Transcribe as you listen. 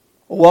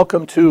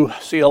Welcome to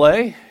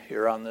CLA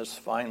here on this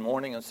fine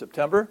morning in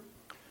September.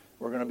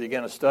 We're going to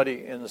begin a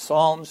study in the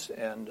Psalms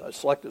and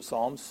selected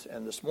Psalms.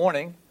 And this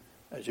morning,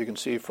 as you can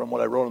see from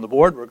what I wrote on the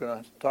board, we're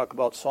going to talk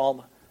about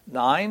Psalm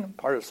 9,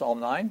 part of Psalm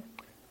 9.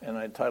 And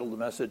I titled the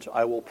message,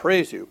 I Will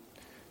Praise You.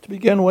 To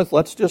begin with,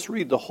 let's just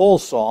read the whole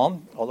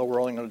psalm, although we're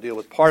only going to deal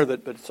with part of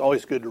it, but it's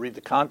always good to read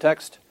the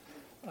context.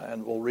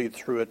 And we'll read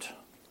through it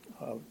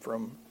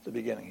from the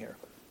beginning here.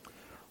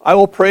 I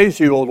will praise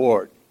you, O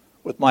Lord,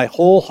 with my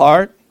whole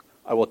heart.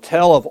 I will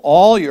tell of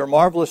all your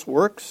marvelous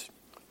works.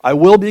 I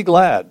will be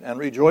glad and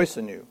rejoice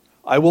in you.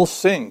 I will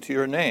sing to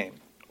your name,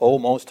 O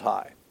Most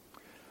High.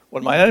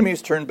 When my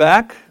enemies turn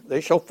back,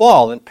 they shall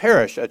fall and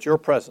perish at your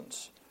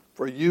presence.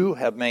 For you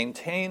have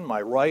maintained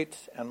my right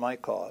and my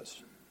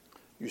cause.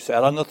 You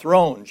sat on the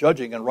throne,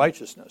 judging in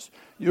righteousness.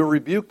 You have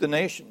rebuked the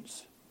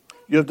nations.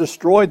 You have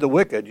destroyed the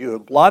wicked. You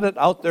have blotted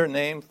out their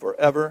name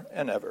forever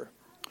and ever.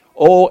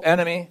 O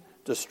enemy,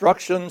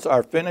 destructions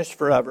are finished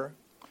forever.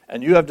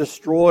 And you have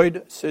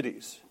destroyed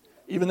cities.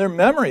 Even their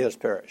memory has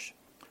perished.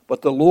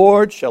 But the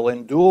Lord shall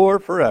endure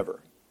forever.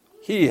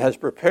 He has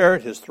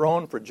prepared his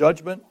throne for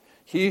judgment.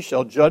 He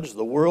shall judge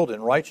the world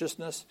in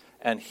righteousness,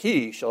 and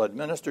he shall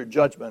administer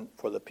judgment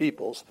for the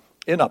peoples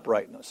in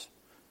uprightness.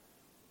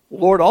 The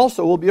Lord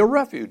also will be a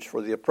refuge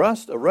for the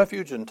oppressed, a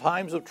refuge in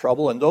times of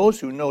trouble, and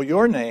those who know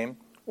your name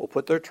will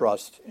put their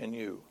trust in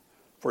you.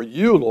 For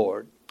you,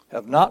 Lord,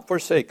 have not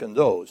forsaken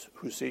those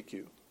who seek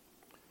you.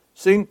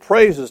 Sing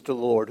praises to the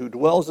Lord who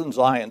dwells in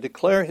Zion.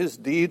 Declare his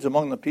deeds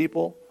among the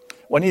people.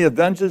 When he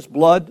avenges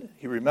blood,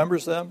 he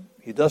remembers them.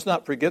 He does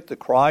not forget the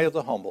cry of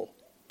the humble.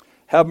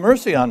 Have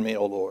mercy on me,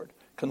 O Lord.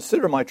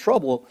 Consider my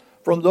trouble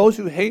from those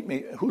who hate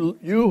me,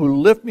 you who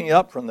lift me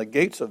up from the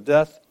gates of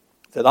death,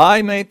 that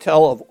I may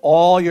tell of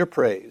all your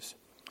praise.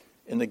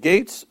 In the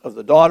gates of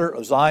the daughter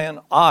of Zion,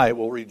 I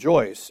will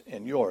rejoice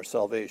in your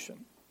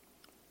salvation.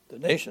 The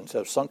nations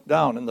have sunk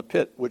down in the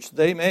pit which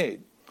they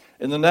made.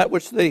 In the net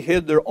which they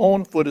hid, their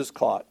own foot is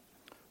caught.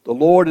 The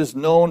Lord is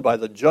known by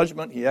the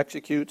judgment he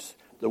executes.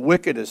 The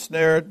wicked is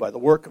snared by the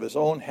work of his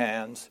own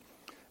hands.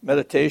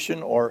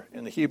 Meditation, or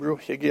in the Hebrew,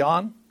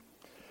 higion.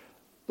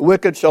 The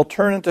wicked shall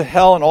turn into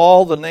hell, and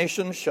all the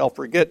nations shall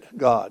forget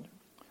God.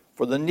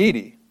 For the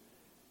needy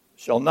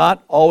shall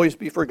not always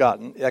be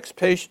forgotten. The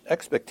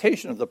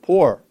expectation of the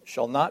poor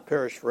shall not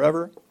perish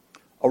forever.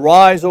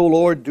 Arise, O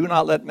Lord, do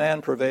not let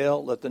man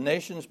prevail. Let the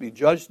nations be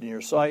judged in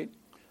your sight.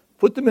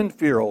 Put them in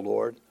fear, O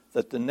Lord,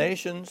 that the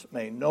nations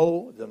may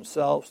know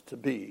themselves to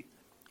be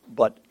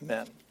but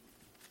men.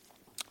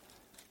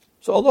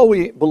 So although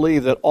we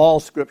believe that all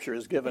Scripture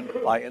is given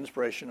by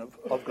inspiration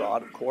of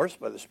God, of course,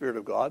 by the Spirit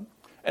of God,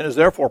 and is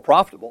therefore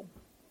profitable,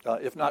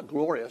 if not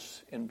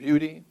glorious, in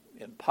beauty,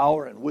 in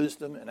power, and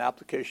wisdom, and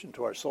application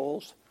to our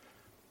souls,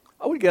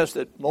 I would guess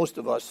that most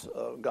of us,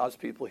 God's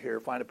people here,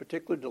 find a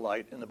particular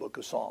delight in the book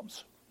of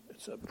Psalms.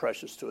 It's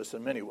precious to us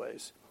in many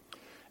ways.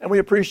 And we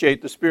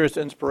appreciate the Spirit's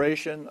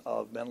inspiration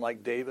of men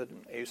like David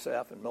and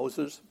Asaph and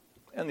Moses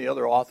and the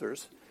other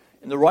authors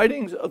in the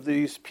writings of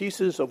these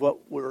pieces of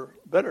what were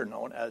better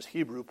known as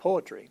Hebrew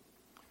poetry.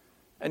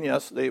 And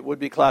yes, they would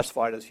be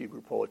classified as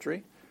Hebrew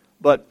poetry,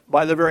 but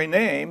by the very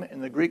name in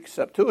the Greek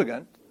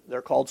Septuagint,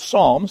 they're called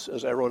psalms,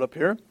 as I wrote up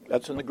here.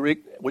 That's in the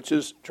Greek, which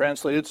is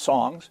translated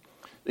songs.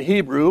 The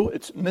Hebrew,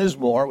 it's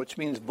mizmor, which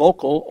means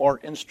vocal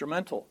or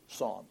instrumental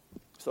song.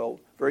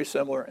 So very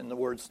similar in the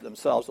words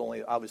themselves,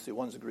 only obviously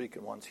one's Greek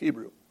and one's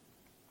Hebrew.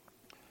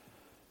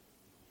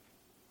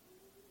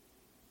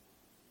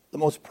 The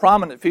most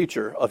prominent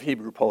feature of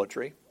Hebrew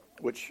poetry,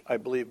 which I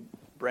believe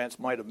Brantz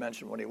might have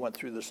mentioned when he went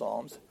through the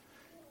Psalms,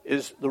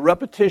 is the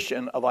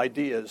repetition of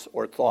ideas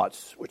or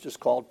thoughts, which is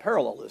called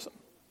parallelism.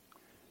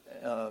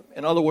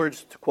 In other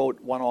words, to quote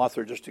one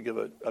author, just to give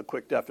a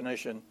quick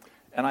definition,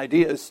 an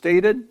idea is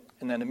stated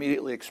and then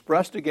immediately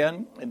expressed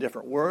again in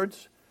different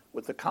words,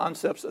 with the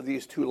concepts of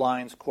these two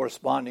lines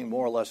corresponding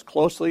more or less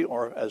closely,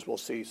 or as we'll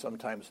see,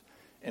 sometimes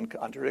in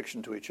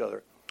contradiction to each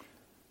other.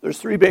 There's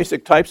three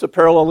basic types of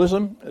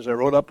parallelism, as I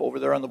wrote up over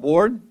there on the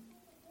board,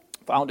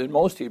 found in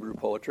most Hebrew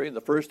poetry.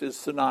 The first is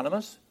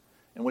synonymous,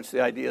 in which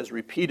the idea is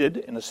repeated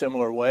in a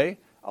similar way.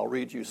 I'll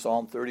read you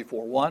Psalm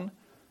 34:1.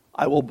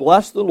 I will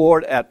bless the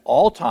Lord at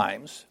all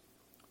times.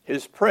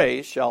 His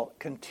praise shall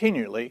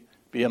continually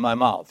be in my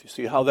mouth. You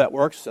see how that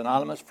works?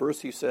 Synonymous.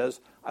 First he says,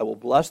 I will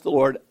bless the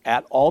Lord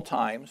at all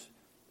times.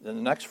 Then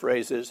the next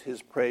phrase is,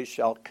 his praise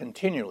shall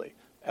continually,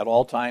 at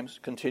all times,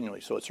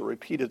 continually. So it's a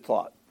repeated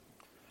thought.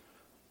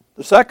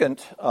 The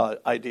second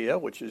idea,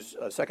 which is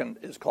second,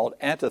 is called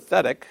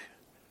antithetic,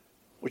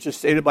 which is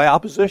stated by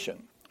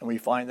opposition. And we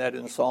find that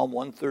in Psalm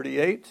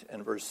 138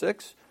 and verse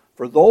 6.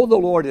 For though the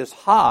Lord is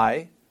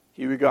high,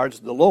 he regards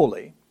the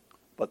lowly,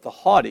 but the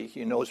haughty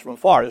he knows from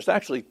afar. There's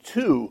actually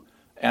two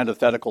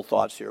antithetical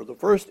thoughts here. The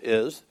first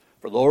is,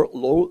 for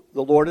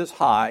the Lord is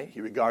high,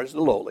 he regards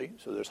the lowly,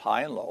 so there's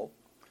high and low.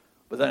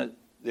 But then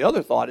the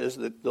other thought is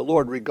that the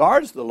Lord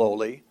regards the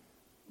lowly,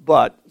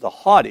 but the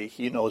haughty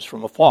he knows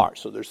from afar.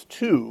 So there's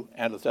two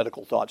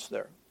antithetical thoughts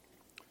there.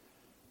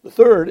 The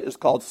third is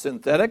called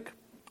synthetic,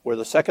 where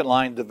the second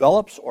line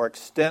develops or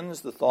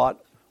extends the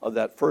thought of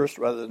that first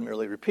rather than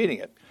merely repeating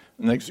it.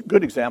 And a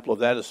good example of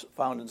that is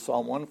found in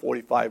Psalm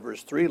 145,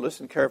 verse 3.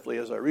 Listen carefully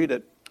as I read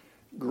it.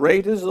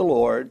 Great is the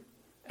Lord,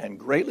 and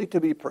greatly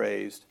to be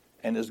praised,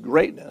 and his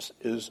greatness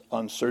is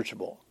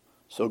unsearchable.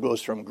 So it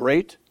goes from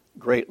great,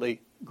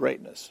 greatly,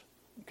 greatness.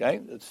 Okay?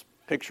 It's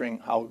picturing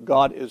how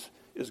God is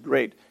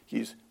great.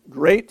 He's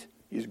great,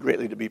 he's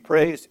greatly to be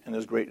praised, and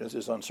his greatness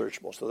is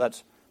unsearchable. So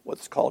that's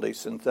what's called a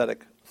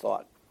synthetic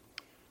thought.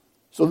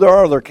 So there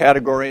are other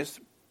categories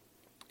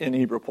in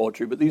Hebrew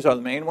poetry, but these are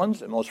the main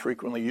ones and most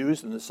frequently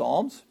used in the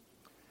Psalms.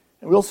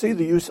 And we'll see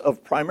the use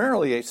of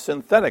primarily a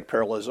synthetic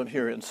parallelism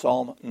here in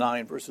Psalm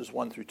 9, verses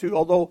 1 through 2,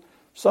 although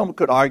some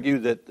could argue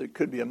that there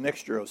could be a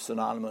mixture of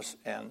synonymous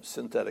and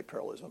synthetic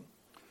parallelism.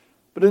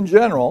 But in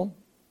general,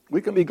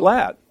 we can be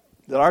glad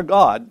that our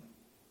God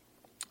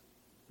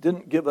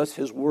didn't give us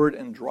his word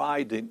in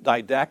dry,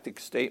 didactic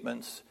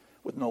statements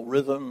with no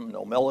rhythm,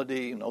 no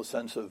melody, no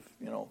sense of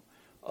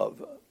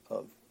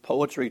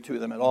poetry to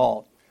them at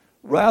all.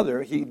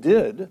 Rather, he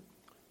did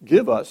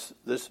give us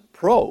this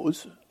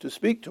prose to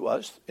speak to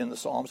us in the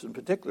Psalms in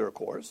particular, of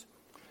course.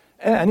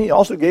 And he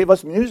also gave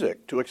us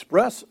music to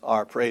express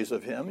our praise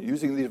of him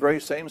using these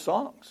very same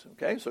songs.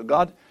 Okay, so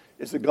God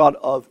is a God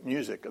of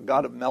music, a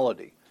God of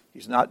melody.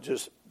 He's not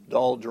just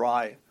dull,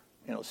 dry,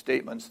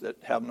 statements that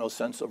have no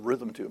sense of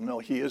rhythm to him. No,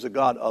 he is a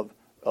God of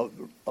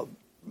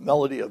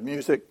melody, of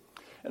music.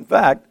 In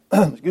fact,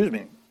 the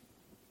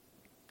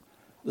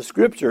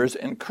Scriptures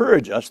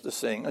encourage us to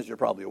sing, as you're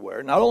probably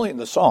aware, not only in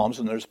the Psalms,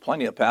 and there's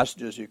plenty of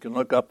passages you can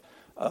look up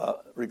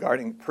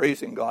regarding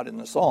praising God in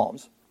the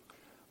Psalms,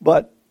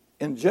 but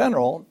in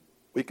general,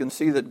 we can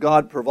see that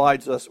God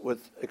provides us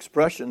with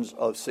expressions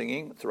of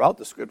singing throughout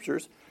the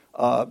Scriptures.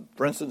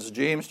 For instance,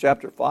 James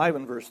chapter 5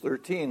 and verse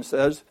 13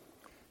 says,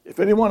 is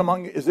anyone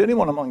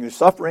among you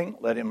suffering?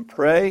 Let him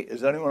pray.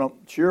 Is anyone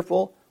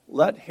cheerful?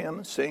 Let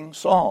him sing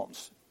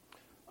psalms.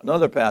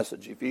 Another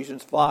passage,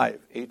 Ephesians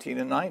 5, 18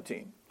 and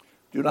 19.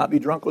 Do not be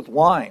drunk with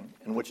wine,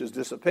 in which is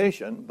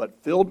dissipation,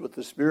 but filled with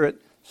the Spirit,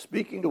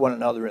 speaking to one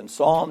another in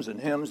psalms and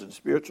hymns and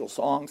spiritual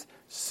songs,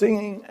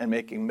 singing and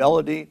making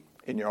melody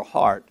in your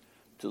heart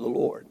to the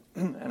Lord.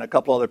 And a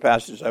couple other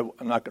passages I'm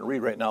not going to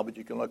read right now, but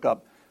you can look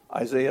up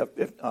Isaiah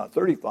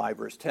 35,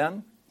 verse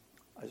 10,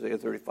 Isaiah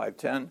 35,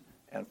 10,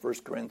 and 1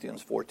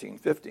 Corinthians 14,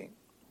 15.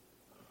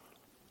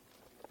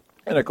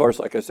 And of course,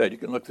 like I said, you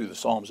can look through the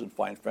Psalms and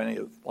find plenty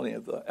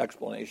of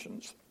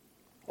explanations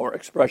or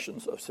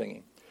expressions of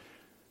singing.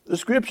 The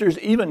Scriptures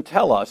even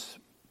tell us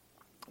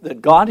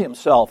that God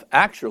himself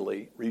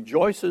actually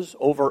rejoices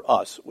over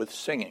us with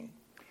singing.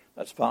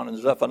 That's found in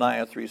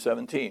Zephaniah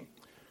 3:17.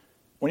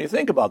 When you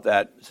think about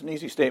that, it's an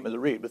easy statement to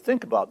read, but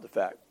think about the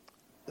fact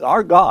that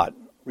our God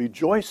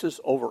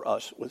rejoices over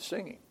us with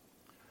singing.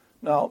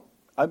 Now,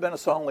 I've been a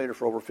song leader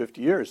for over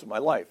 50 years of my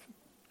life,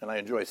 and I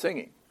enjoy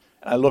singing.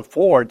 And I look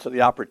forward to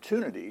the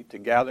opportunity to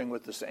gathering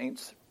with the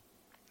saints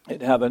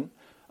in heaven,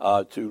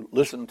 to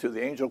listen to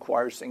the angel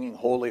choir singing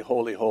Holy,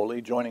 Holy,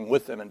 Holy, joining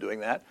with them in doing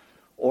that,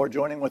 or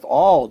joining with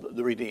all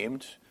the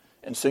redeemed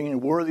and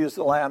singing Worthy is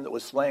the Lamb that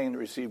was slain to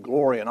receive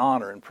glory and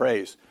honor and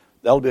praise.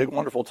 That'll be a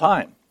wonderful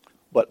time.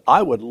 But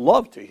I would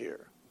love to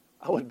hear,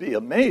 I would be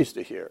amazed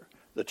to hear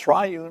the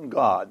triune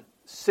God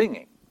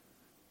singing.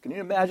 Can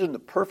you imagine the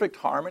perfect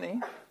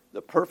harmony,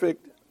 the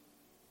perfect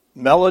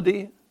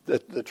melody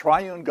that the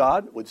triune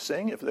God would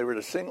sing if they were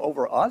to sing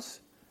over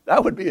us?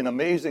 That would be an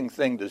amazing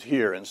thing to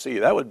hear and see.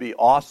 That would be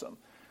awesome.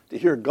 To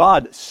hear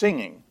God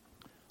singing,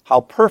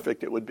 how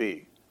perfect it would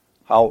be,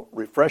 how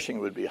refreshing it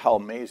would be, how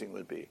amazing it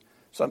would be.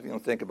 Something to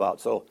think about.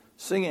 So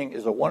singing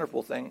is a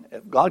wonderful thing.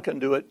 If God can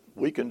do it,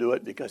 we can do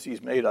it because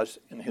he's made us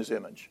in his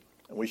image.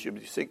 And we should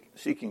be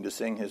seeking to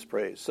sing his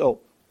praise. So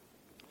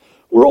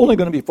we're only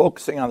going to be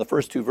focusing on the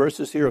first two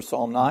verses here of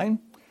Psalm 9.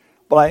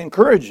 But I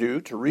encourage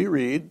you to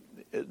reread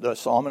the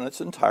psalm in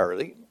its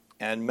entirety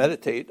and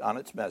meditate on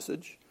its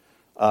message.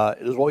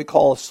 It is what we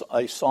call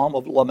a psalm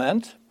of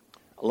lament.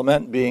 A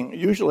lament being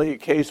usually a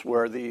case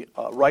where the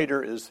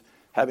writer is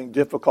having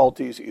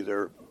difficulties,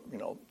 either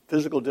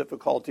physical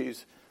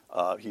difficulties,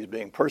 he's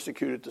being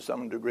persecuted to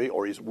some degree,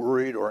 or he's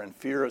worried or in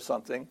fear of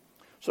something.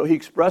 So he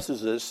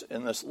expresses this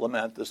in this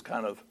lament, this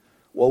kind of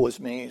woe is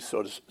me,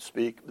 so to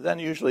speak. But then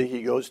usually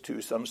he goes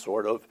to some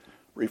sort of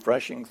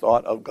refreshing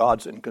thought of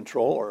God's in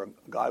control, or a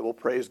guy will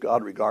praise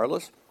God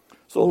regardless.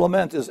 So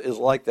lament is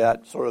like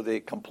that, sort of a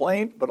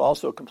complaint, but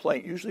also a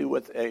complaint usually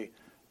with a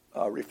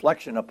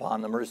reflection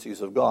upon the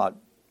mercies of God.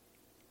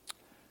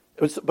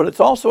 But it's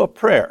also a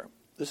prayer.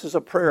 This is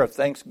a prayer of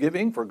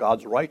thanksgiving for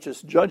God's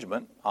righteous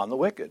judgment on the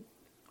wicked.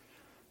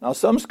 Now,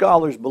 some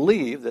scholars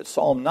believe that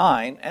Psalm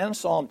 9 and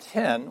Psalm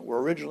 10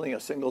 were originally a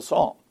single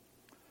psalm.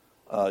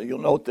 You'll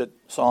note that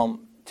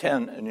Psalm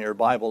 10 in your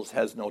Bibles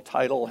has no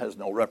title, has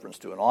no reference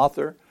to an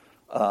author.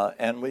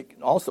 And we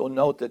can also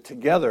note that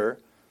together,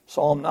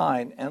 Psalm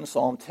 9 and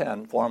Psalm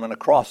 10 form an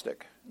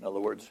acrostic. In other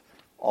words,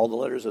 all the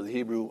letters of the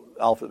Hebrew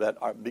alphabet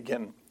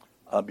begin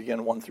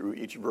one through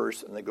each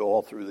verse, and they go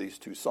all through these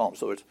two psalms.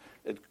 So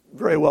it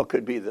very well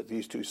could be that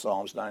these two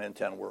psalms, 9 and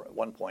 10, were at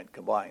one point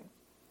combined.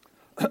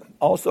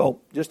 Also,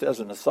 just as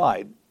an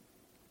aside,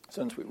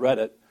 since we read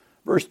it.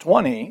 Verse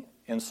 20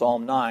 in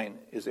Psalm 9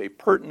 is a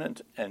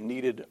pertinent and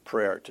needed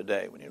prayer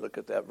today. When you look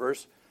at that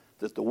verse,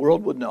 that the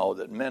world would know,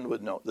 that men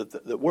would know,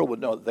 that the world would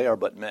know that they are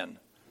but men.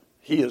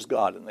 He is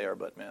God and they are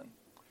but men.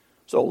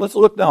 So let's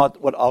look now at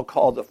what I'll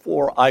call the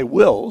four I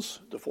wills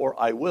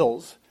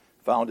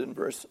found in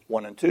verse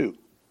 1 and 2.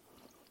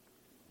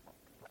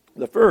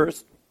 The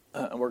first,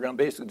 and we're going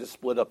to basically just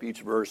split up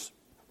each verse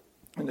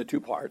into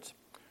two parts.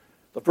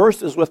 The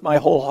first is with my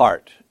whole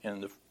heart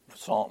in the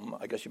Psalm,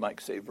 I guess you might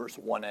say verse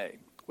 1a,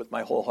 with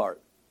my whole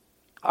heart.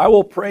 I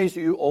will praise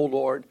you, O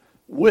Lord,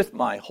 with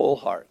my whole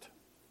heart.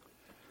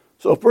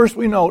 So first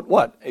we note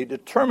what? A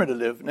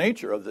determinative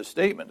nature of this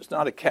statement. It's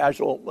not a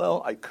casual,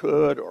 well, I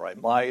could or I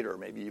might or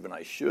maybe even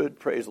I should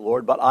praise the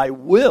Lord, but I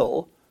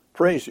will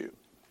praise you.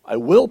 I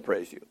will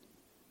praise you.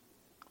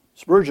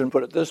 Spurgeon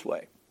put it this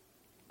way.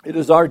 It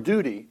is our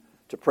duty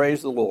to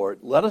praise the Lord.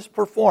 Let us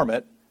perform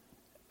it.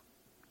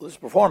 Let's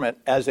perform it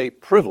as a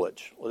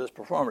privilege. Let us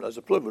perform it as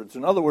a privilege.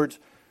 In other words,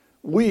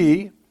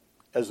 we,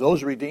 as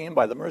those redeemed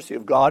by the mercy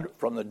of God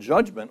from the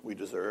judgment we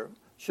deserve,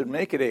 should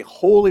make it a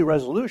holy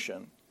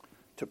resolution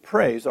to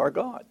praise our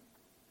God.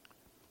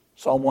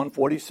 Psalm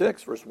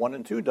 146, verse 1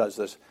 and 2 does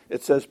this.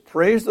 It says,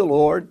 praise the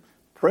Lord,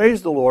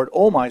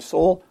 O my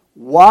soul,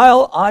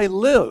 while I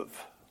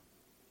live.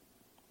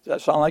 Does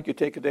that sound like you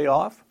take a day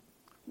off?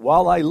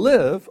 While I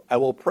live, I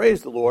will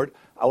praise the Lord.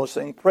 I will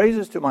sing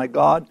praises to my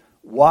God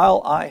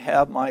while I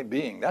have my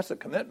being. That's a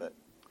commitment.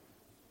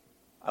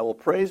 I will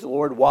praise the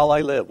Lord while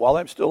I live. While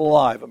I'm still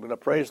alive, I'm going to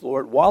praise the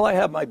Lord. While I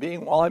have my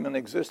being, while I'm in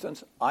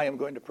existence, I am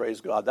going to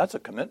praise God. That's a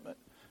commitment.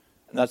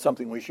 And that's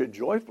something we should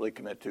joyfully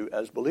commit to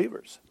as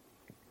believers.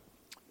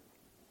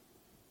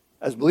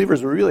 As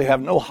believers, we really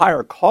have no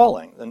higher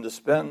calling than to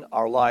spend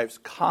our lives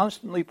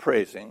constantly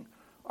praising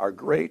our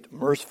great,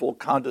 merciful,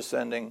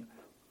 condescending,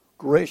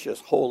 gracious,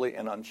 holy,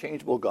 and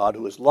unchangeable God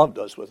who has loved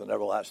us with an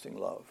everlasting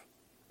love.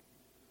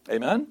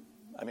 Amen?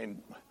 I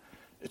mean,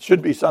 it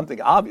should be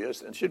something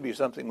obvious and should be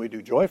something we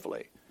do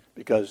joyfully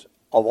because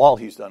of all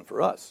he's done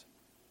for us.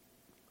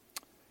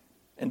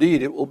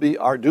 Indeed, it will be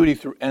our duty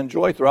and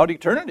joy throughout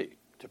eternity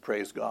to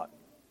praise God.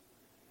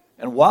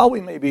 And while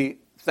we may be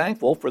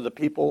thankful for the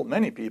people,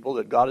 many people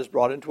that God has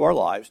brought into our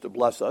lives to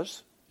bless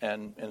us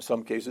and in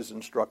some cases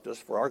instruct us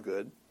for our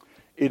good,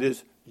 it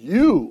is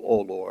you, O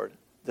Lord,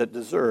 that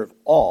deserve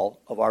all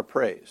of our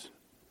praise.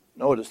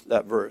 Notice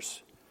that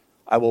verse.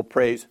 I will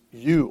praise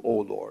you, O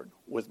Lord,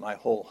 with my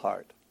whole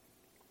heart.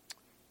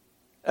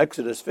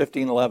 Exodus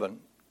 15:11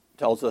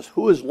 tells us,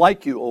 who is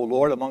like you, O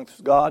Lord,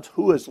 amongst gods?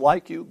 Who is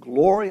like you,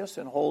 glorious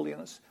in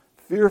holiness,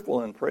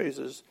 fearful in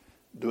praises,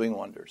 doing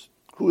wonders?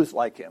 Who is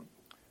like him?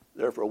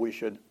 Therefore, we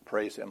should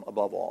praise him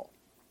above all.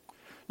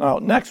 Now,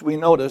 next we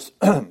notice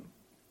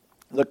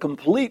the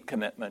complete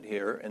commitment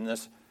here in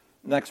this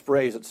next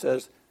phrase. It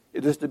says,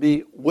 it is to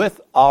be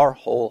with our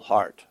whole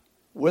heart.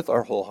 With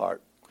our whole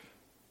heart.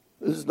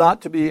 This is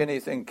not to be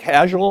anything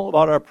casual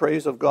about our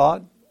praise of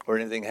God or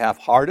anything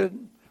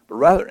half-hearted, but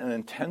rather an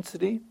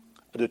intensity,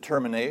 a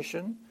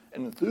determination,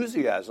 an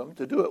enthusiasm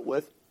to do it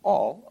with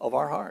all of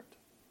our heart.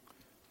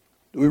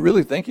 Do we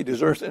really think he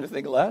deserves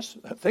anything less?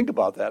 Think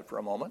about that for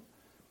a moment.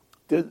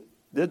 Did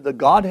the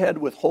Godhead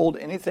withhold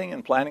anything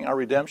in planning our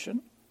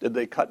redemption? Did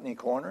they cut any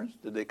corners?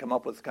 Did they come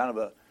up with kind of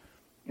a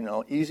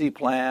easy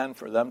plan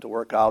for them to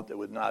work out that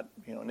would not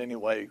in any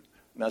way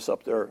mess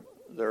up their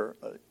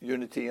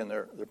unity and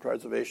their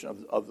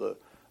preservation of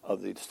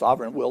the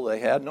sovereign will they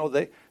had? No,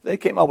 they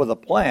came up with a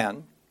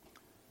plan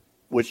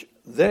which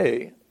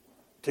they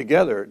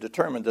together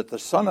determined that the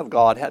Son of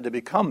God had to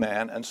become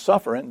man and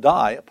suffer and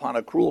die upon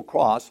a cruel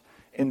cross,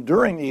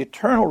 enduring the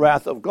eternal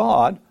wrath of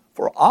God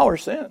for our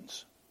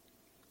sins.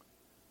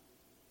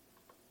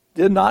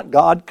 Did not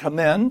God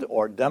commend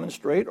or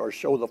demonstrate or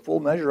show the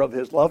full measure of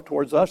his love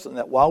towards us, and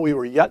that while we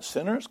were yet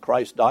sinners,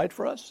 Christ died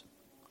for us,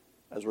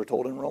 as we're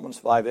told in Romans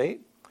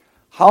 5:8?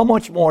 How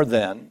much more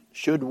then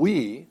should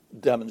we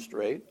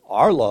demonstrate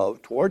our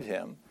love toward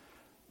him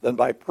than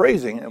by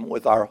praising him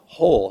with our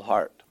whole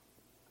heart?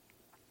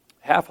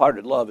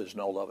 Half-hearted love is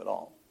no love at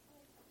all.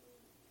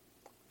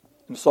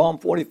 In Psalm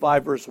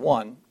 45, verse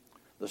 1,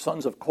 the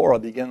sons of Korah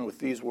begin with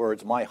these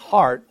words, my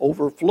heart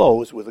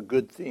overflows with a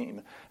good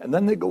theme. And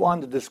then they go on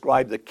to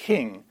describe the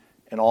king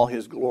in all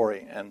his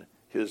glory and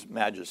his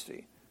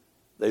majesty.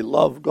 They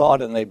love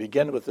God and they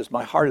begin with this,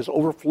 my heart is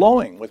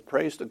overflowing with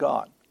praise to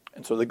God.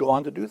 And so they go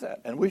on to do that.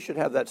 And we should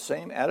have that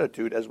same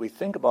attitude as we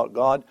think about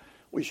God.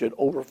 We should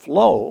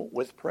overflow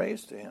with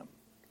praise to him.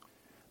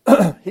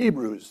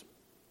 Hebrews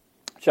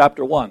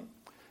chapter 1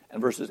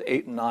 and verses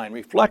 8 and 9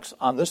 reflects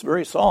on this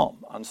very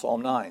psalm, on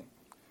Psalm 9,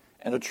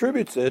 and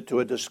attributes it to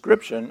a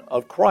description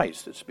of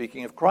Christ. It's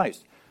speaking of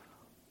Christ.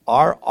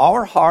 Are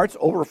our hearts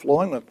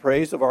overflowing with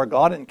praise of our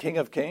God and King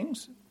of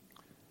Kings?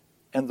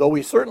 And though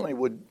we certainly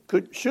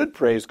should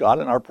praise God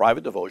in our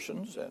private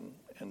devotions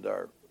and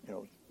our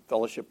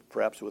fellowship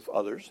perhaps with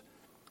others,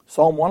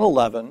 Psalm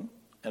 111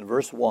 and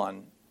verse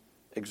 1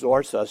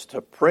 exhorts us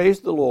to praise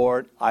the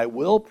Lord. I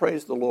will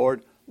praise the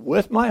Lord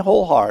with my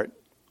whole heart.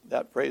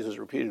 That phrase is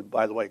repeated,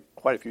 by the way,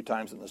 quite a few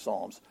times in the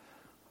Psalms.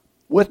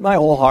 with my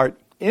whole heart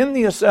in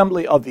the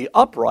assembly of the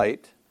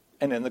upright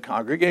and in the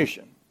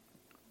congregation.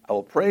 I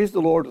will praise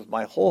the Lord with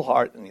my whole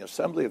heart in the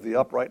assembly of the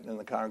upright and in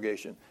the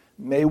congregation.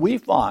 May we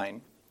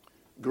find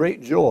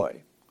great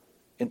joy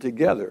in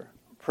together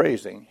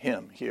praising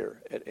him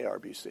here at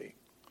ARBC.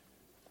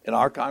 In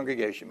our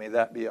congregation, may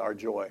that be our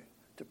joy,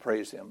 to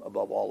praise him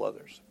above all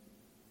others.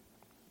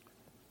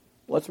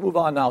 Let's move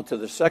on now to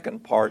the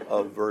second part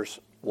of verse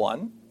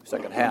 1,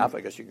 second half,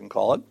 I guess you can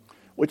call it,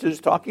 which is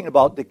talking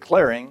about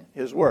declaring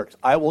his works.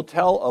 I will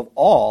tell of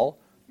all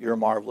your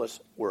marvelous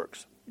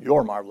works.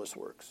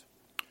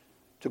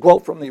 To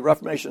quote from the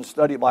Reformation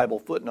Study Bible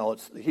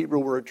footnotes, the Hebrew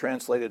word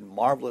translated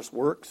marvelous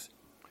works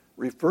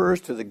refers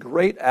to the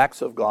great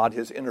acts of God,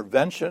 his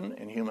intervention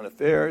in human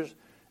affairs,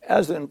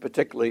 as in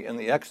particularly in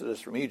the Exodus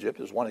from Egypt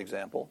is one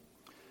example.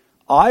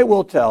 I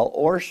will tell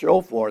or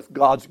show forth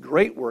God's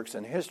great works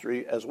in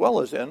history as well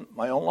as in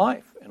my own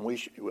life, and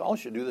we all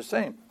should do the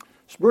same.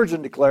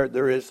 Spurgeon declared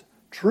there is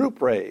true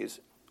praise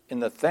in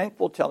the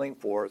thankful telling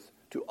forth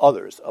to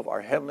others of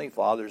our Heavenly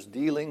Father's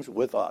dealings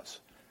with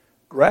us.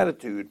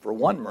 Gratitude for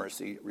one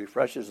mercy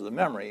refreshes the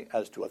memory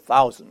as to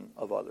 1,000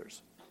 of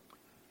others.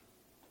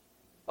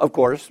 Of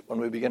course, when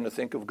we begin to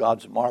think of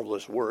God's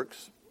marvelous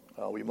works,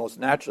 we most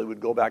naturally would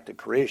go back to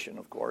creation,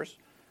 of course,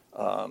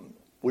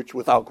 which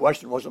without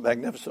question was a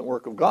magnificent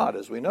work of God,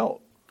 as we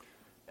know.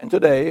 And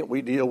today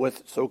we deal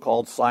with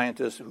so-called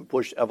scientists who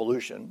push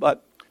evolution,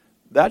 but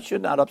that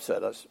should not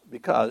upset us,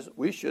 because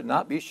we should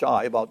not be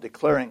shy about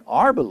declaring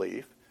our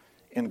belief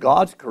in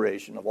God's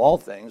creation of all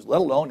things, let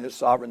alone his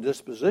sovereign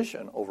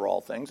disposition over all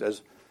things,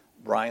 as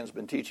Brian's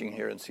been teaching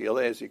here in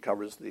CLA as he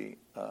covers the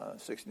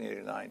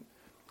 1689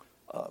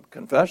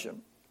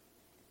 confession.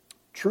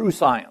 True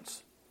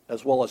science,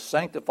 as well as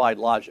sanctified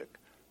logic,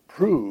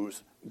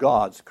 proves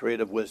God's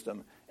creative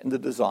wisdom in the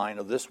design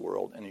of this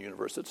world and the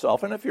universe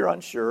itself. And if you're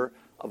unsure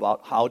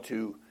about how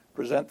to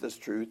present this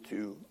truth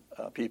to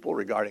people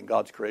regarding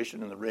God's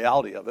creation and the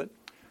reality of it,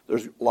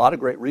 there's a lot of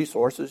great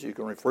resources you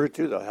can refer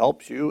to that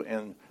helps you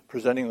in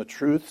presenting the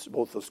truths,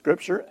 both of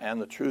Scripture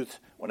and the truths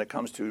when it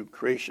comes to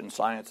creation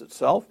science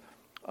itself.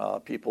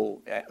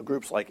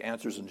 Groups like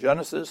Answers in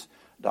Genesis,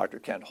 Dr.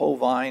 Kent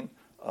Hovind,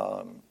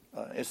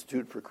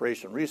 Institute for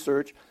Creation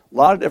Research. A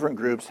lot of different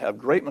groups have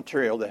great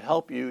material that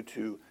help you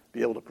to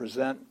be able to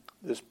present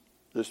this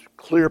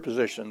clear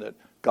position that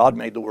God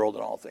made the world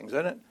and all things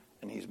in it,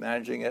 and he's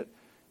managing it.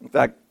 In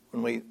fact,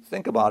 when we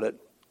think about it,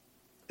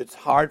 it's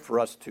hard for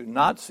us to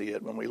not see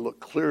it when we look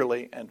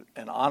clearly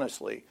and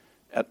honestly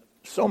at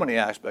so many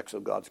aspects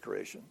of God's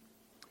creation.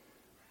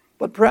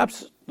 But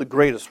perhaps the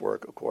greatest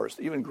work, of course,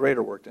 even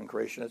greater work than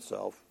creation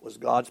itself, was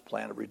God's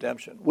plan of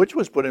redemption, which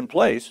was put in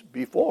place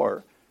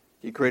before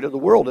he created the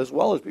world as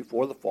well as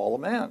before the fall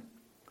of man.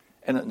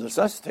 And it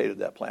necessitated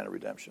that plan of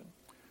redemption.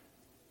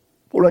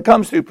 But when it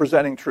comes to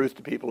presenting truth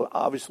to people,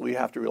 obviously we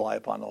have to rely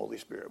upon the Holy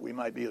Spirit. We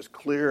might be as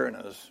clear and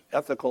as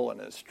ethical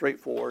and as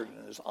straightforward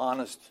and as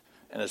honest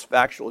and as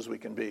factual as we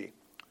can be.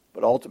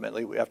 But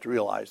ultimately we have to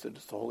realize that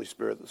it's the Holy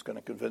Spirit that's going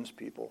to convince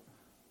people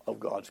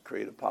of God's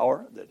creative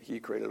power, that he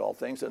created all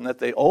things, and that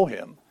they owe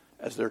him,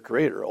 as their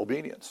creator,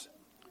 obedience.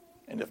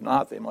 And if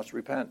not, they must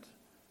repent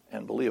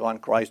and believe on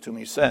Christ whom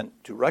he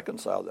sent to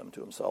reconcile them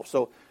to himself.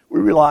 So we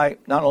rely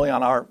not only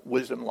on our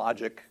wisdom,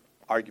 logic,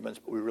 arguments,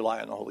 but we rely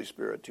on the Holy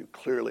Spirit to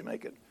clearly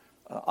make it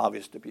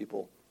obvious to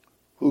people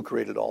who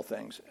created all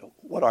things.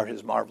 What are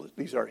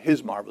these are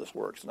his marvelous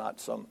works, not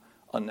some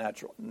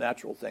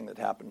natural thing that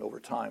happened over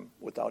time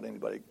without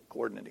anybody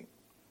coordinating.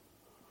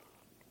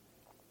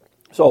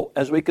 So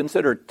as we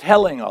consider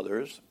telling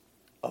others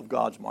of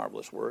God's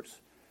marvelous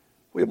works,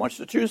 we have much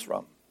to choose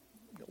from,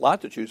 a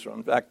lot to choose from.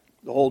 In fact,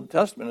 the Old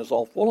Testament is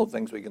all full of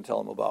things we can tell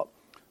them about.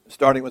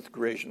 Starting with the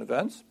creation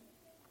events,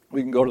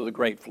 we can go to the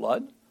Great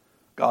Flood,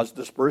 God's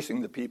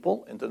dispersing the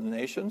people into the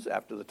nations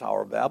after the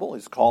Tower of Babel,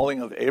 his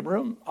calling of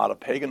Abram out of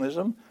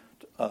paganism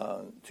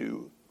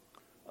to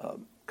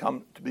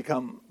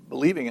become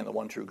believing in the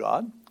one true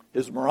God,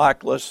 his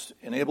miraculous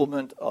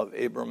enablement of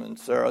Abram and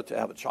Sarah to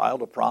have a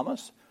child of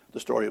promise, the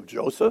story of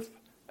Joseph,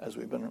 as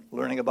we've been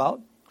learning about,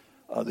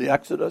 the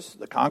Exodus,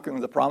 the conquering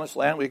of the Promised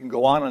Land. We can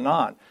go on and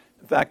on.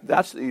 In fact,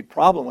 that's the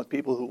problem with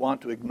people who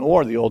want to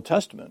ignore the Old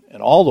Testament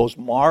and all those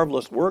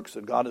marvelous works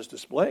that God has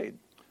displayed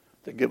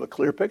that give a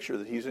clear picture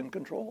that he's in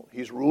control.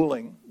 He's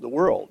ruling the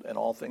world and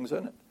all things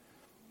in it.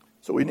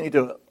 So we need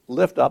to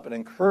lift up and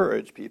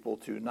encourage people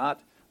to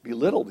not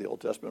belittle the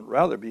Old Testament,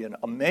 rather be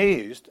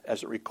amazed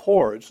as it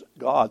records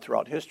God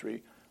throughout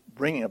history,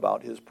 bringing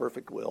about his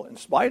perfect will in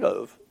spite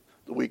of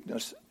the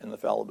weakness and the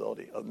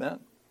fallibility of men.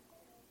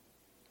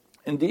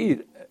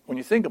 Indeed, when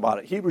you think about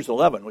it, Hebrews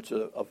 11, which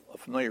is a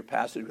familiar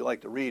passage we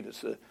like to read,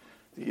 is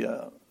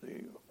the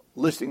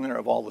listing there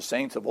of all the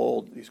saints of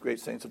old, these great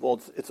saints of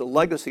old. It's a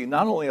legacy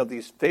not only of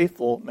these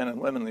faithful men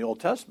and women in the Old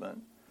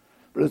Testament,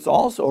 but it's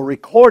also a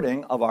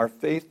recording of our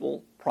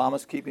faithful,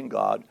 promise-keeping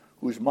God,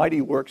 whose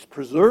mighty works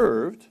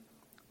preserved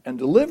and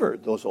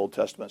delivered those Old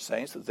Testament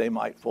saints that they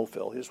might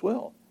fulfill his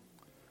will.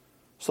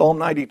 Psalm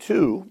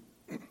 92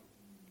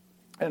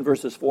 and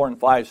verses 4 and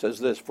 5 says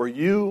this, "For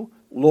you,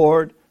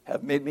 Lord,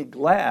 have made me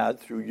glad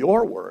through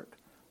your work.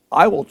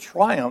 I will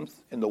triumph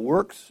in the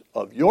works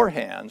of your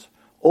hands.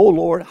 O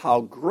Lord,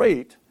 how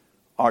great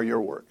are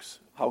your works.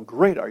 How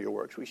great are your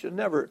works. We should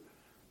never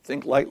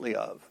think lightly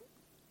of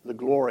the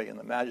glory and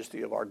the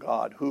majesty of our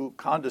God, who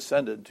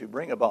condescended to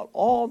bring about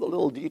all the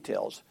little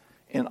details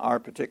in our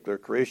particular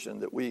creation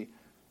that we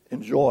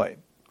enjoy.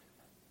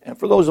 And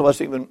for those of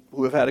us even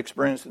who have had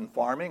experience in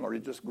farming or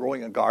just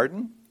growing a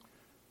garden,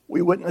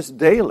 we witness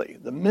daily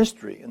the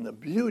mystery and the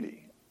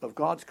beauty of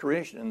God's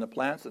creation in the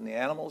plants and the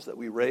animals that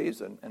we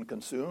raise and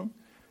consume,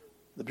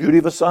 the beauty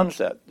of a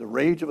sunset, the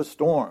rage of a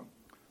storm,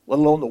 let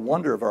alone the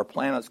wonder of our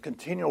planet's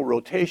continual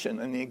rotation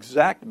and the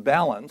exact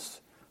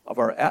balance of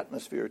our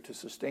atmosphere to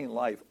sustain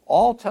life,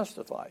 all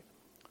testify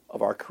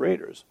of our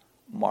Creator's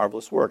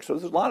marvelous work. So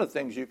there's a lot of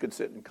things you could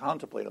sit and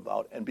contemplate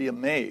about and be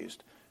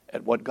amazed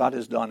at what God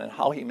has done and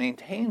how he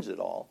maintains it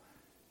all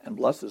and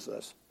blesses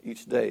us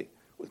each day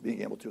with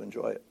being able to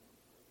enjoy it.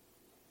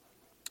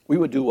 We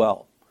would do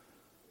well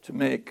to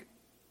make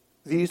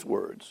these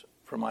words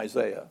from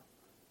Isaiah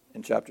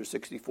in chapter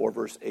 64,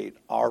 verse 8,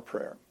 our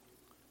prayer.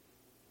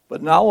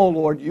 But now, O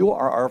Lord, you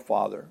are our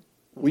Father,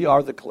 we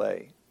are the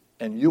clay,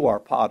 and you are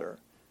potter,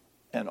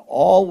 and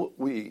all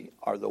we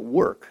are the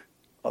work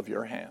of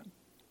your hand.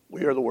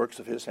 We are the works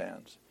of his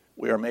hands.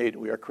 We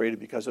are created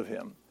because of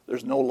him.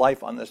 There's no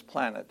life on this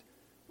planet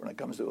when it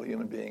comes to a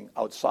human being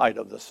outside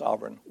of the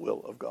sovereign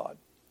will of God.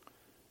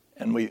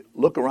 And we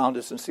look around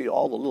us and see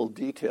all the little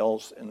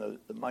details and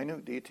the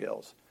minute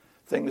details,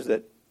 things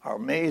that are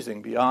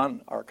amazing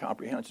beyond our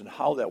comprehension,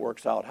 how that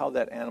works out, how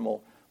that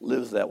animal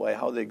lives that way,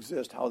 how they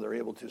exist, how they're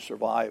able to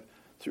survive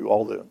through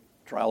all the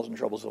trials and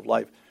troubles of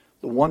life,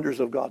 the wonders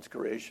of God's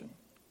creation.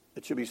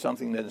 It should be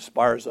something that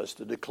inspires us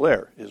to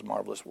declare his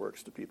marvelous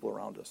works to people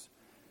around us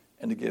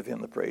and to give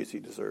him the praise he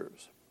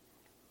deserves.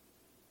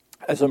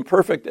 As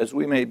imperfect as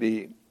we may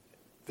be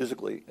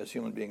physically as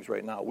human beings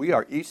right now, we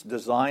are each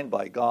designed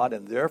by God,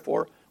 and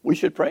therefore we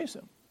should praise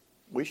him.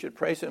 We should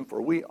praise him,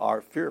 for we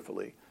are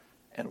fearfully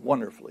and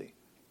wonderfully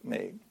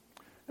made.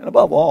 And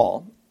above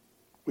all,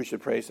 we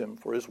should praise him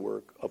for his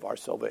work of our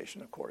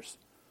salvation, of course.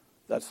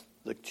 That's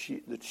the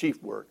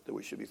chief work that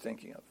we should be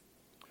thinking of.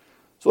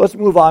 So let's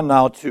move on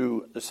now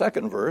to the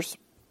second verse,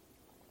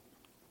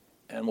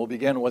 and we'll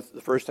begin with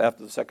the first half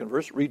of the second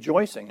verse,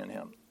 rejoicing in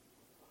him.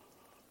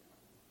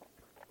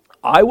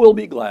 I will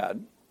be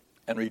glad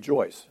and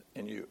rejoice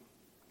in you.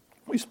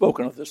 We've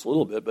spoken of this a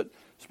little bit, but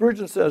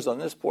Spurgeon says on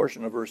this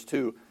portion of verse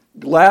 2,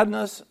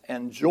 gladness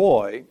and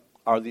joy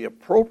are the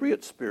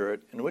appropriate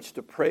spirit in which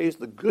to praise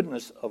the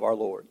goodness of our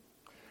Lord.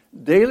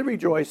 Daily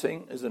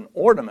rejoicing is an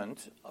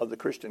ornament of the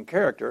Christian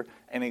character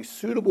and a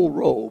suitable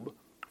robe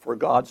for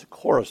God's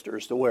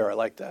choristers to wear. I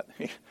like that.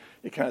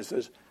 He kind of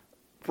says,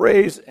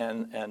 praise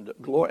and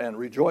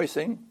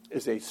rejoicing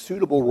is a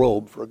suitable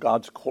robe for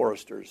God's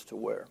choristers to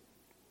wear.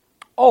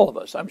 All of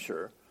us, I'm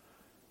sure,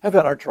 have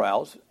had our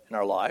trials in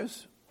our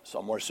lives,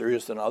 some more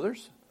serious than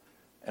others,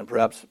 and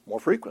perhaps more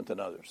frequent than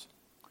others.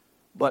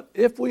 But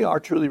if we are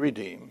truly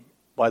redeemed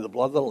by the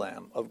blood of the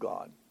Lamb of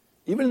God,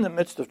 even in the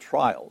midst of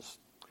trials,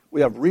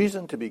 we have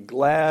reason to be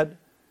glad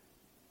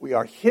we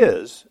are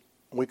his,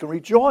 and we can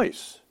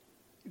rejoice.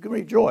 You can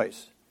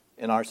rejoice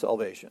in our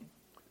salvation.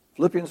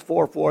 Philippians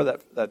 4:4,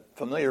 that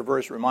familiar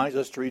verse, reminds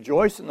us to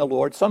rejoice in the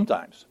Lord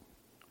sometimes,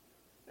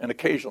 and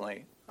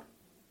occasionally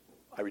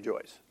I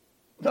rejoice.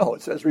 No,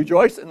 it says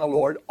rejoice in the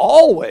Lord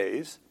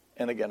always,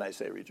 and again I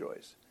say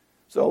rejoice.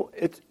 So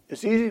it's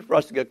easy for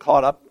us to get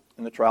caught up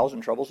in the trials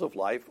and troubles of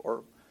life,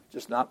 or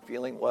just not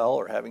feeling well,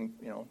 or having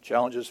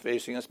challenges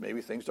facing us.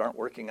 Maybe things aren't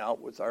working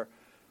out with our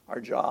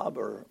job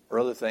or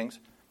other things.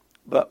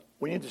 But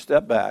we need to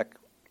step back,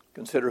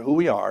 consider who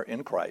we are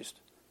in Christ,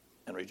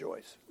 and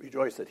rejoice.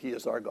 Rejoice that he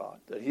is our God,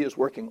 that he is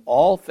working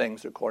all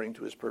things according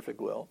to his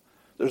perfect will.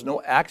 There's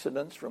no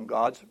accidents from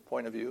God's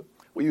point of view.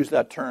 We use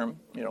that term,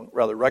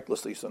 rather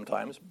recklessly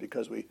sometimes,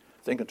 because we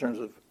think in terms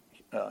of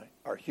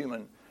our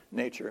human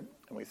nature,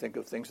 and we think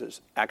of things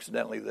as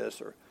accidentally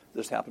this, or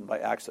this happened by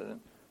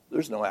accident.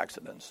 There's no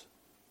accidents.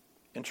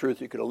 In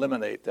truth, you could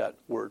eliminate that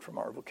word from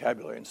our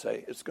vocabulary and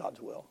say it's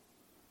God's will.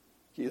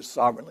 He is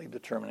sovereignly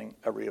determining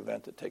every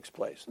event that takes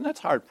place. And that's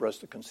hard for us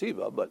to conceive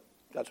of, but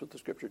that's what the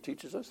Scripture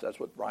teaches us. That's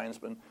what Brian's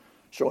been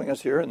showing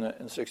us here in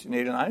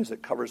 1689, is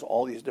it covers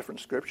all these different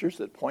Scriptures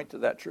that point to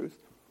that truth.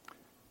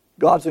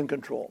 God's in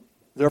control.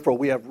 Therefore,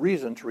 we have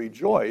reason to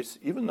rejoice,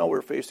 even though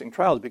we're facing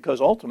trials,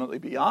 because ultimately,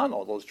 beyond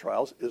all those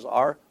trials, is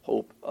our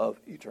hope of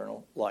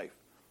eternal life.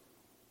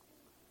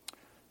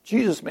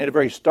 Jesus made a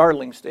very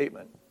startling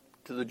statement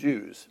to the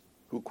Jews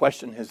who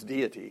questioned his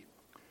deity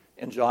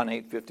in John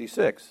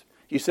 8:56.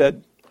 He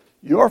said,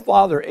 your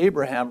father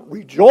Abraham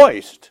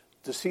rejoiced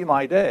to see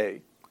my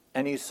day,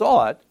 and he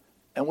saw it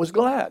and was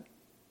glad.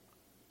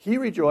 He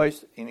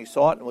rejoiced and he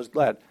saw it and was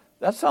glad.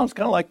 That sounds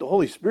kind of like the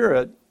Holy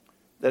Spirit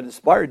that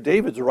inspired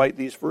David to write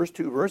these first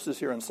two verses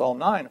here in Psalm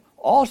 9,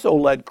 also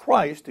led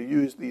Christ to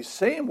use these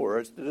same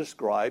words to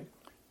describe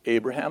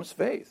Abraham's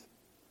faith.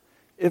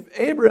 If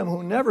Abraham,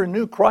 who never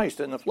knew Christ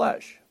in the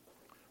flesh,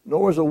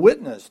 nor was a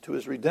witness to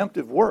his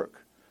redemptive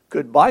work,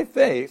 could by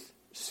faith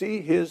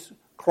see his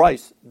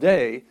Christ's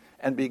day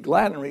and be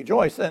glad and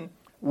rejoice, then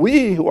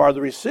we who are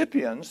the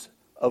recipients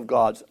of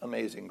God's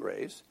amazing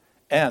grace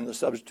and the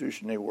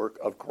substitutionary work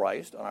of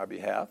Christ on our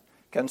behalf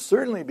can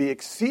certainly be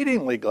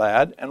exceedingly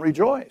glad and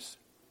rejoice,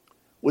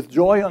 with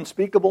joy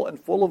unspeakable and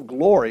full of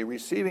glory,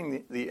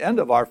 receiving the end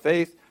of our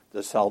faith,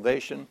 the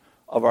salvation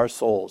of our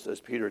souls,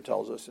 as Peter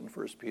tells us in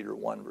 1 Peter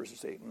 1,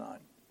 verses 8 and 9.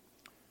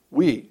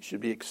 We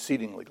should be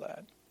exceedingly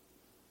glad,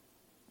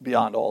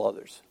 beyond all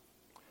others.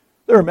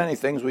 There are many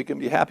things we can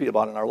be happy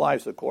about in our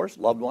lives, of course.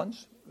 Loved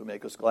ones who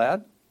make us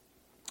glad,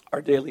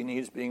 our daily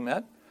needs being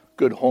met,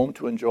 good home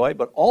to enjoy,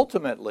 but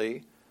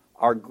ultimately,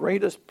 our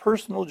greatest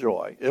personal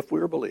joy, if we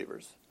are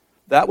believers,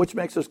 that which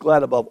makes us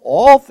glad above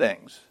all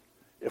things,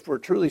 if we're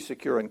truly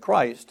secure in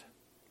Christ,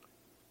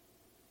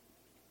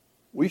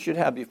 we should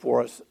have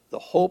before us the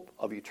hope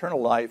of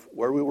eternal life,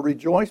 where we will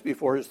rejoice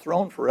before his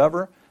throne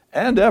forever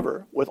and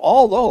ever with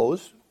all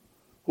those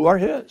who are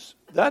his.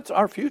 That's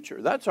our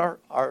future. That's our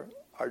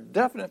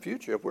definite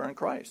future if we're in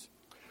Christ.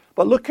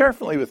 But look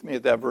carefully with me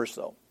at that verse,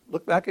 though.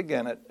 Look back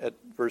again at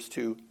verse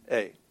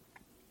 2a.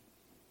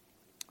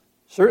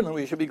 Certainly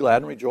we should be glad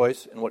and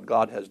rejoice in what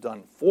God has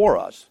done for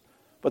us,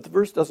 but the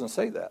verse doesn't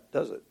say that,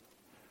 does it?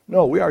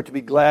 No, we are to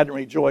be glad and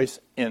rejoice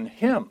in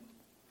him.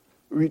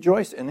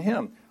 Rejoice in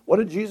him. What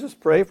did Jesus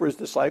pray for his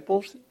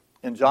disciples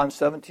in John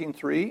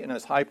 17:3 in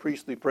his high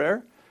priestly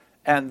prayer?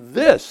 And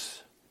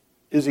this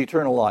is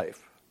eternal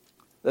life,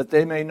 that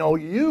they may know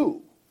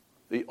you,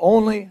 the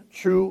only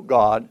true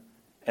God,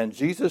 and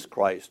Jesus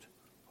Christ,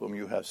 whom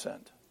you have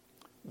sent.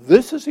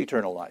 This is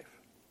eternal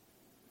life.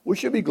 We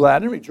should be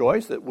glad and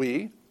rejoice that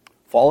we,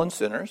 fallen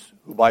sinners,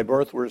 who by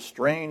birth were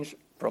estranged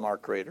from our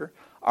Creator,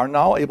 are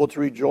now able to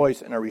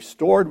rejoice in a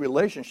restored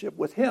relationship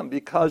with him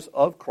because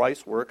of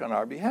Christ's work on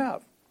our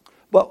behalf.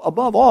 But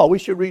above all, we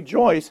should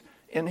rejoice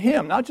in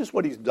him, not just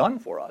what he's done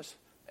for us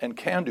and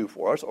can do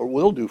for us or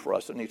will do for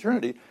us in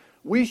eternity.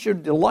 We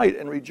should delight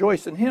and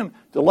rejoice in him,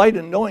 delight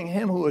in knowing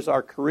him who is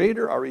our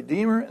Creator, our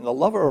Redeemer, and the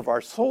lover of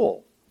our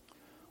soul.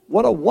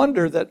 What a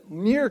wonder that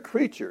mere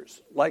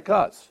creatures like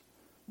us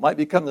might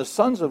become the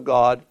sons of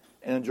God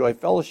and enjoy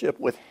fellowship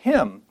with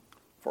him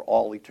for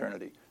all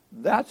eternity.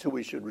 That's who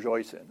we should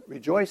rejoice in.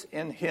 Rejoice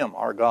in him,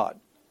 our God.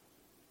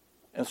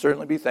 And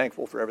certainly be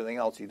thankful for everything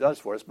else he does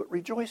for us, but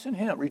rejoice in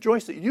him.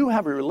 Rejoice that you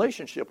have a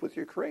relationship with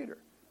your Creator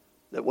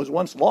that was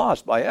once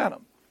lost by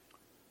Adam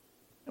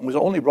and was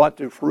only brought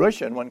to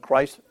fruition when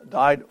Christ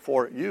died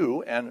for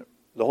you and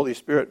the Holy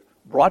Spirit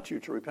brought you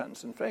to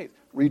repentance and faith.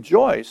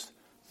 Rejoice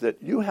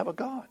that you have a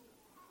God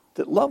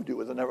that loved you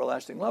with an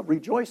everlasting love.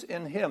 Rejoice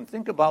in him.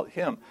 Think about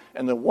him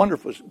and the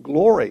wonderful,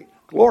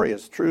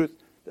 glorious truth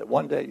that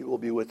one day you will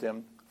be with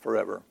him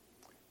forever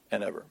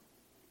and ever.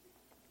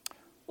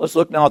 Let's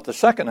look now at the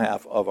second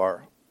half of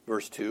our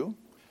verse 2,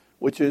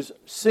 which is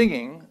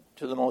singing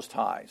to the Most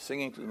High.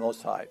 Singing to the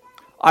Most High.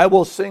 I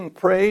will sing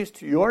praise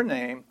to your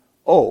name,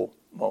 O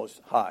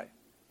Most High.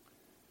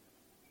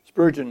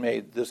 Spurgeon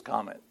made this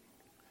comment.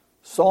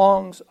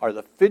 Songs are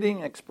the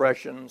fitting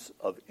expressions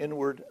of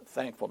inward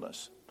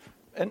thankfulness.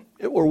 And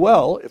it were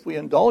well if we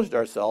indulged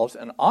ourselves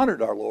and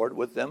honored our Lord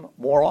with them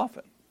more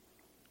often.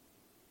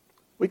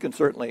 We can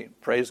certainly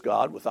praise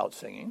God without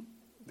singing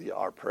via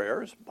our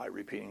prayers, by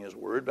repeating his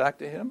word back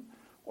to him,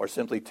 or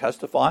simply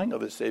testifying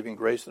of his saving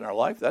grace in our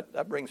life.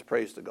 That brings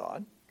praise to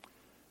God.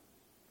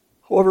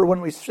 However,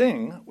 when we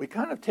sing, we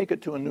kind of take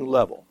it to a new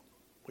level.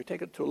 We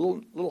take it to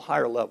a little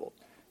higher level.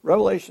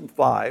 Revelation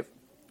 5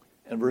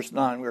 and verse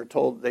 9, we are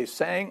told they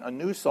sang a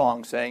new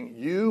song saying,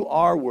 you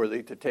are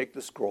worthy to take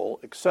the scroll,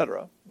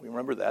 etc. We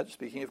remember that,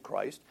 speaking of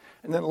Christ.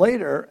 And then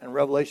later in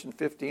Revelation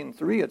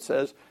 15:3 it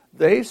says,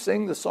 they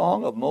sing the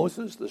song of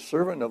Moses, the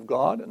servant of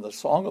God, and the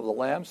song of the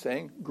Lamb,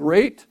 saying,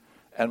 great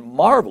and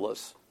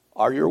marvelous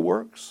are your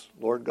works,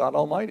 Lord God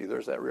Almighty.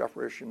 There's that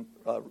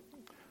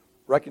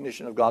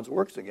recognition of God's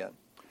works again.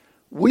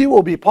 We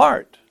will be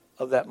part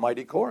of that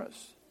mighty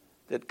chorus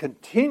that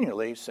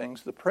continually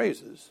sings the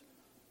praises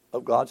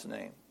of God's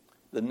name,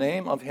 the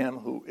name of him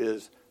who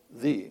is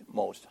the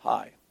Most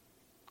High.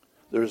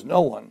 There is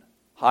no one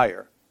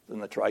higher than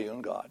the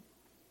triune God.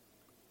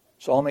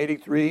 Psalm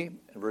 83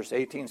 and verse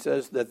 18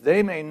 says, that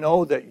they may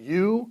know that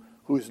you,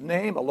 whose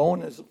name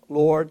alone is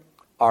Lord,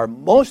 are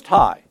most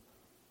high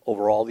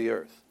over all the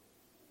earth.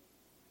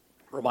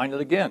 Reminded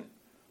again,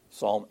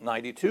 Psalm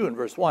 92 and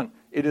verse 1,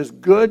 it is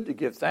good to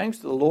give thanks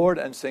to the Lord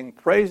and sing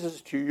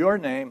praises to your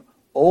name,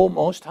 O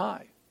Most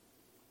High.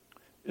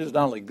 It is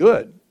not only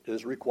good, it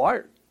is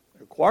required.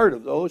 Required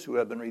of those who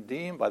have been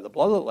redeemed by the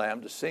blood of the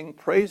Lamb to sing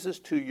praises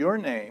to your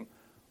name,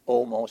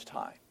 O Most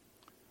High.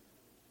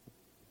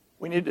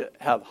 We need to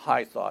have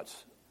high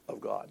thoughts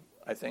of God.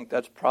 I think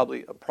that's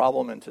probably a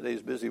problem in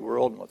today's busy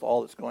world and with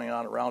all that's going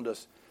on around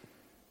us.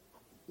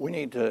 We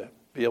need to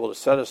be able to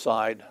set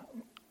aside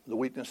the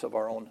weakness of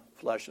our own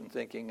flesh and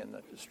thinking and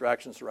the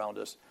distractions around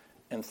us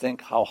and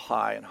think how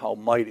high and how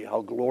mighty,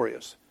 how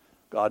glorious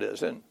God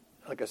is. And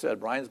like I said,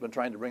 Brian's been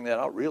trying to bring that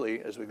out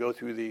really as we go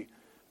through the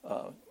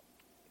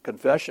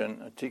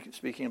confession,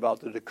 speaking about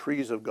the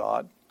decrees of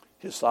God,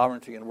 his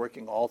sovereignty in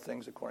working all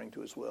things according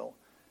to his will.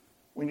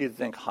 we need to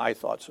think high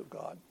thoughts of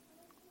God.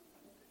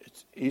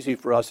 It's easy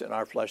for us in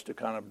our flesh to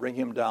kind of bring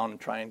him down and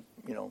try and,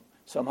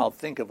 somehow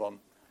think of him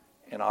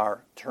in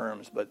our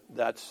terms, but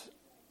that's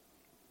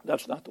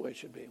not the way it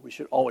should be. We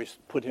should always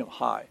put him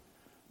high,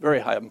 very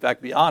high, in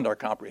fact, beyond our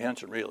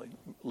comprehension, really.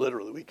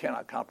 Literally, we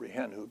cannot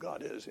comprehend who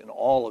God is in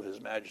all of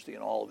his majesty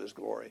and all of his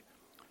glory.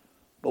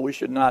 But we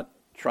should not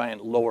try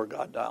and lower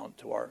God down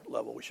to our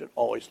level. We should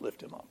always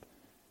lift him up.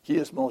 He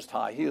is most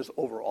high. He is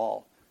over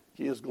all.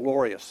 He is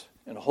glorious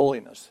in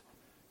holiness.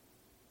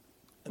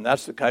 And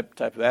that's the type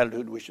of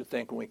attitude we should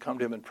think when we come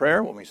to him in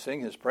prayer, when we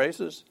sing his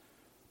praises,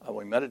 when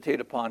we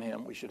meditate upon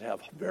him. We should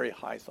have very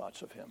high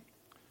thoughts of him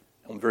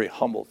and very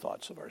humble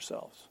thoughts of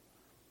ourselves.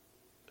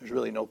 There's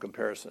really no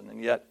comparison.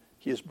 And yet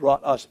he has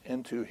brought us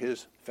into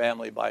his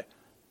family by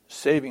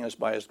saving us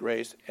by his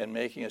grace and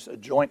making us a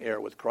joint heir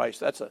with Christ.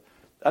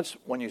 That's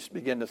when you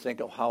begin to think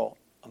of how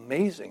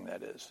amazing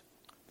that is.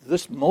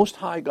 This most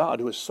high God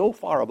who is so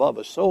far above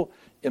us, so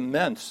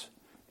immense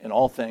in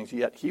all things,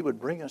 yet he would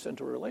bring us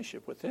into a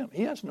relationship with him.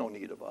 He has no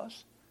need of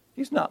us.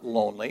 He's not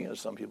lonely, as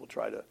some people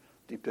try to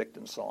depict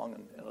in song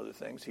and other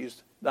things.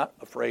 He's not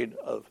afraid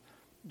of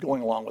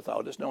going along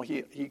without us. No,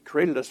 he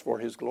created us for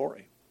his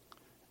glory.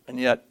 And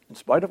yet, in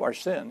spite of our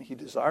sin, he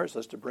desires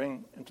us to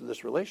bring into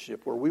this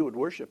relationship where we would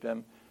worship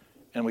him.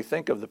 And we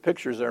think of the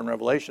pictures there in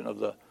Revelation of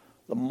the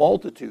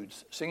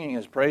multitudes singing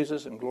his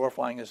praises and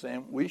glorifying his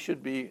name. We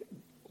should be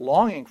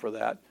longing for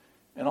that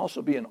and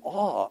also be in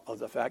awe of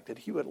the fact that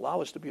he would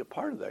allow us to be a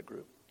part of that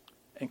group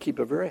and keep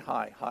a very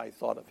high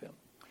thought of him.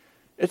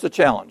 It's a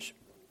challenge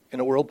in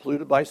a world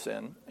polluted by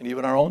sin and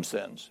even our own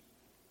sins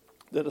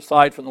that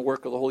aside from the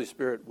work of the Holy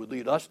Spirit would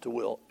lead us to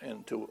will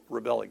and to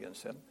rebel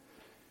against him.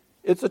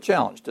 It's a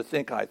challenge to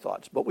think high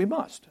thoughts, but we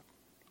must.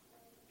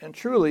 And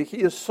truly,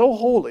 he is so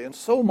holy and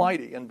so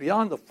mighty and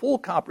beyond the full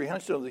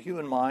comprehension of the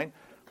human mind,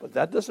 but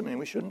that doesn't mean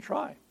we shouldn't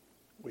try.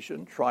 We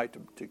shouldn't try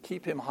to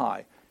keep him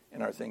high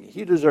in our thinking.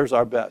 He deserves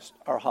our best,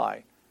 our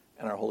high,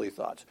 and our holy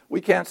thoughts.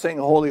 We can't sing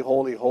holy,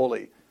 holy,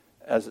 holy,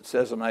 as it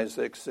says in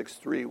Isaiah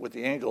 6:3 with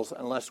the angels,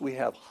 unless we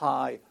have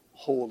high,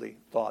 holy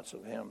thoughts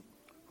of him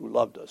who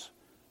loved us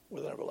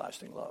with an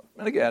everlasting love.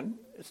 And again,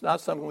 it's not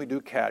something we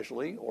do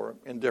casually or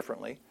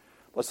indifferently,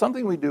 but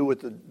something we do with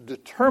the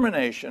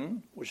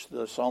determination, which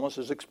the psalmist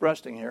is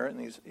expressing here in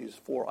these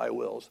 4 I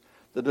wills,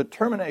 the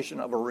determination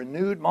of a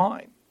renewed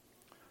mind,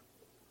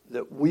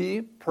 that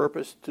we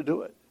purpose to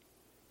do it.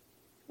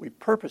 We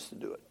purpose to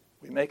do it.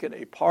 We make it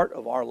a part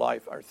of our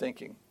life, our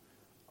thinking,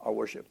 our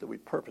worship, that we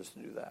purpose to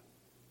do that.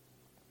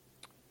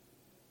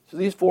 So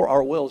these 4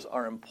 our wills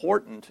are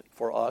important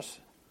for us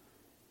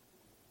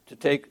to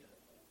take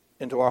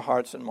into our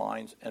hearts and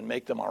minds and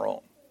make them our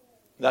own.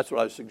 That's what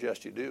I would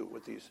suggest you do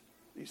with these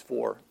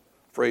 4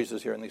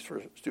 phrases here in these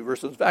first 2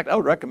 verses. In fact, I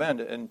would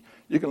recommend it, and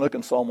you can look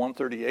in Psalm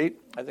 138,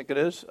 I think it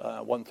is,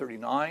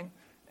 139,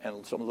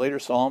 and some later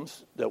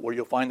Psalms where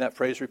you'll find that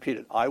phrase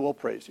repeated. I will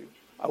praise you.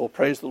 I will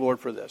praise the Lord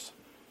for this.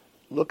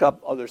 Look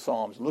up other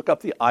Psalms. Look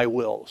up the I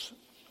wills,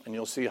 and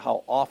you'll see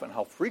how often,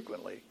 how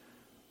frequently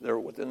they're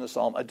within the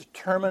Psalm, a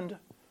determined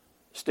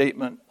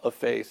statement of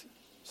faith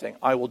saying,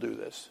 I will do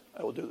this.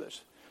 I will do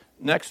this.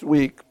 Next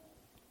week,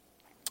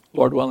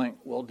 Lord willing,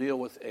 we'll deal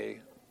with a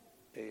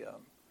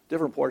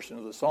different portion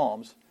of the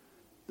Psalms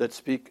that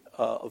speak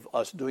of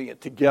us doing it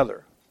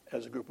together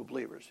as a group of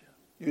believers,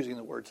 using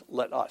the words,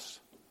 let us.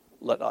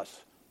 Let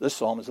us. This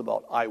psalm is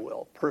about I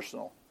will,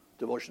 personal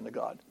devotion to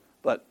God.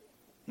 But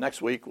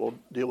next week we'll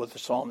deal with the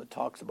psalm that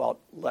talks about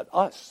let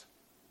us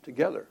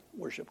together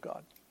worship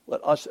God.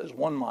 Let us as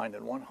one mind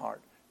and one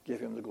heart give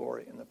him the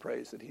glory and the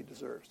praise that he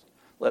deserves.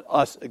 Let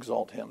us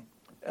exalt him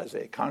as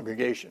a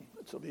congregation.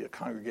 This will be a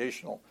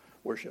congregational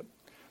worship.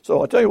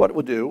 So I'll tell you what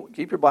we'll do.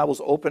 Keep your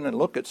Bibles open and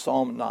look at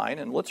Psalm 9,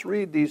 and let's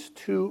read these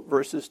 2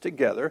 verses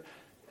together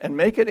and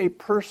make it a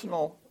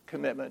personal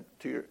commitment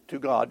to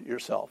God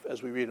yourself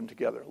as we read them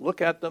together.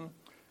 Look at them,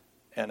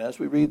 and as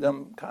we read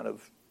them, kind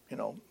of,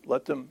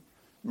 let them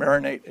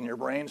marinate in your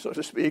brain, so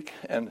to speak,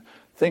 and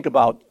think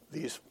about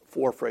these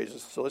 4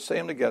 phrases. So let's say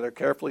them together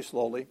carefully,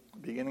 slowly,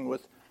 beginning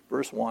with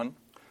verse 1.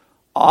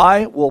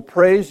 I will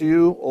praise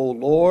you, O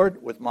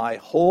Lord, with my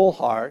whole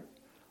heart.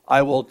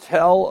 I will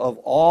tell of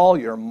all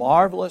your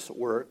marvelous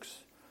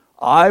works.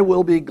 I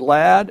will be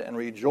glad and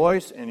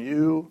rejoice in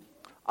you.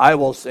 I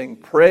will sing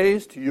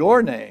praise to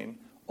your name,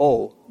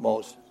 O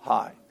Most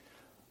High.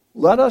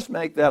 Let us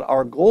make that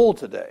our goal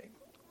today,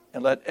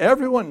 and let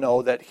everyone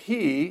know that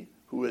he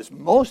who is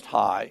most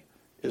high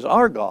is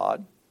our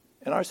God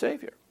and our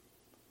Savior.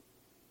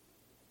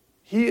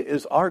 He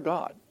is our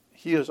God.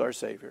 He is our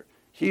Savior.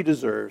 He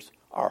deserves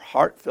our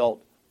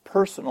heartfelt,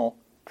 personal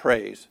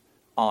praise,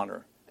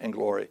 honor, and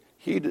glory.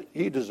 He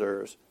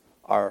deserves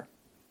our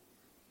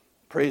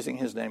praising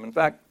his name. In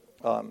fact,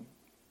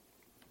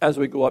 as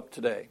we go up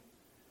today,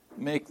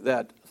 make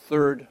that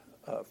 3rd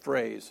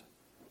phrase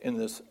in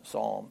this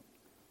psalm,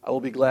 I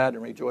will be glad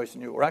and rejoice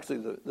in you. Or actually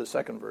the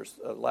 2nd verse,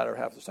 the latter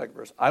half of the 2nd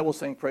verse. I will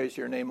sing praise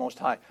to your name most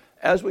high.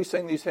 As we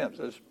sing these hymns,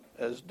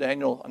 as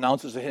Daniel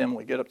announces a hymn,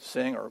 we get up to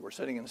sing, or we're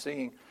sitting and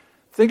singing,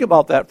 think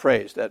about that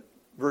phrase, that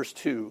verse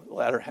 2, the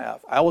latter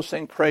half. I will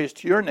sing praise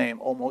to your name,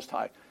 O Most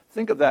High.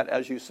 Think of that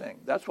as you sing.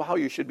 That's how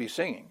you should be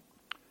singing.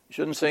 You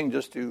shouldn't sing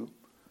just to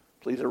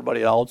please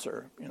everybody else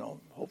or,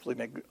 hopefully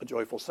make a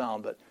joyful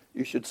sound, but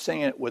you should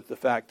sing it with the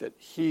fact that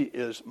he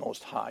is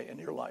most high in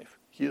your life.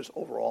 He is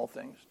over all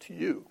things to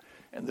you,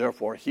 and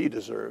therefore he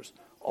deserves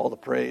all the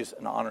praise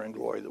and honor and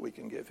glory that we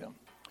can give him.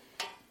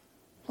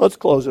 Let's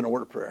close in a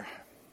word of prayer.